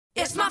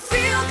It's my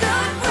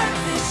feel-good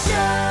breakfast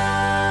show.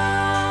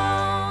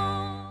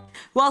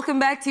 Welcome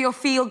back to your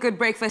feel-good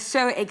breakfast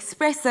show,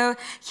 Expresso,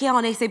 here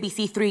on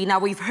SABC3. Now,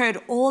 we've heard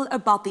all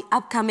about the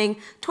upcoming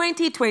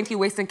 2020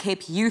 Western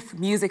Cape Youth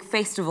Music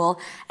Festival,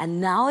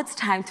 and now it's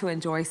time to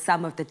enjoy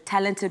some of the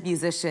talented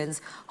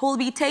musicians who will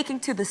be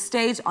taking to the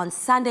stage on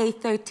Sunday,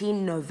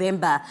 13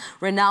 November.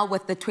 We're now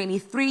with the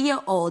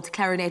 23-year-old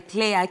clarinet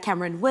player,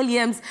 Cameron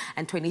Williams,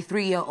 and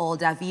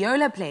 23-year-old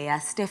viola player,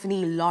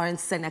 Stéphanie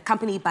Lawrenson,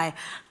 accompanied by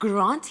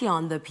Granty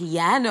on the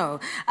piano.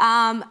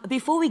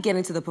 Before we get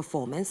into the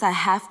performance, I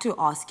have to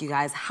ask you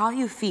guys how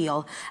you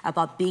feel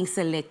about being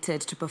selected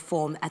to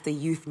perform at the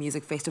Youth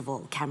Music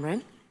Festival.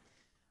 Cameron?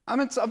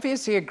 It's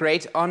obviously a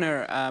great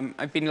honor.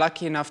 I've been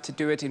lucky enough to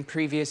do it in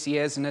previous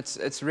years, and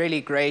it's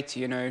really great.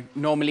 You know,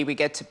 normally we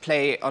get to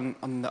play on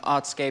the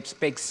Artscape's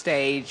big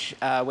stage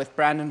with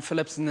Brandon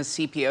Phillips and the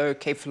CPO,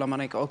 Cape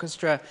Philharmonic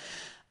Orchestra.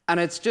 And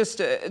it's just,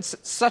 it's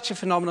such a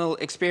phenomenal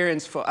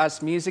experience for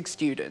us music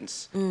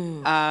students.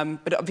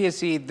 But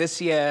obviously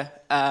this year,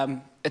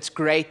 it's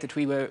great that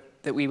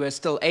we were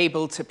still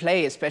able to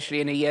play,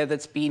 especially in a year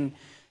that's been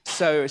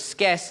so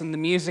scarce on the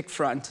music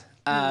front.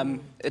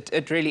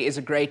 It really is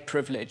a great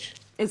privilege.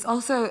 It's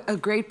also a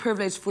great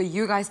privilege for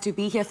you guys to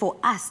be here, for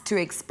us to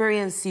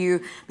experience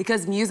you,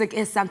 because music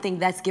is something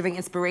that's giving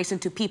inspiration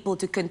to people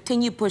to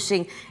continue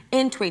pushing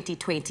in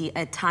 2020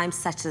 at times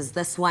such as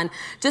this one.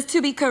 Just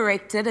to be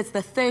corrected, it's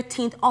the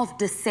 13th of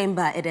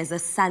December. It is a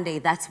Sunday.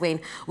 That's when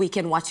we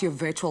can watch your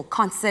virtual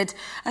concert.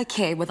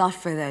 Okay, without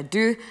further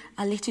ado,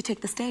 I'll let you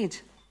take the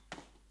stage.